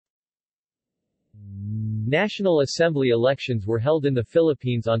National Assembly elections were held in the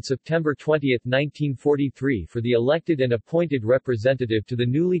Philippines on September 20, 1943 for the elected and appointed representative to the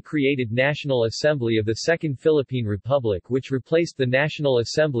newly created National Assembly of the Second Philippine Republic, which replaced the National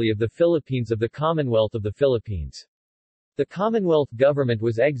Assembly of the Philippines of the Commonwealth of the Philippines. The Commonwealth government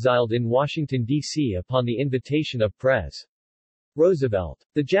was exiled in Washington, D.C. upon the invitation of Pres. Roosevelt.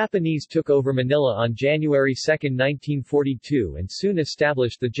 The Japanese took over Manila on January 2, 1942 and soon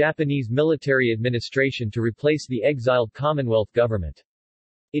established the Japanese military administration to replace the exiled Commonwealth government.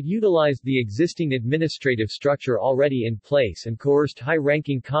 It utilized the existing administrative structure already in place and coerced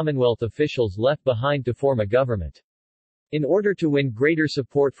high-ranking Commonwealth officials left behind to form a government. In order to win greater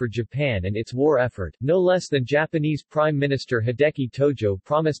support for Japan and its war effort, no less than Japanese Prime Minister Hideki Tojo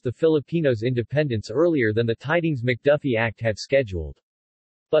promised the Filipinos independence earlier than the Tidings-McDuffie Act had scheduled.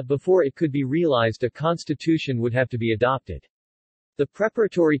 But before it could be realized, a constitution would have to be adopted. The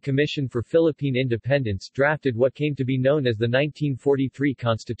Preparatory Commission for Philippine Independence drafted what came to be known as the 1943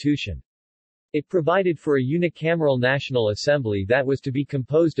 Constitution. It provided for a unicameral National Assembly that was to be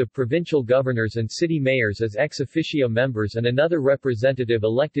composed of provincial governors and city mayors as ex officio members and another representative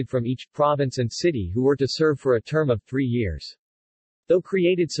elected from each province and city who were to serve for a term of 3 years. Though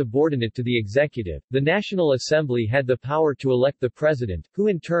created subordinate to the executive, the National Assembly had the power to elect the president, who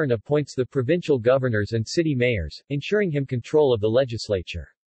in turn appoints the provincial governors and city mayors, ensuring him control of the legislature.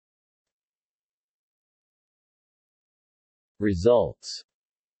 Results.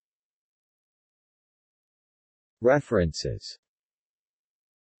 References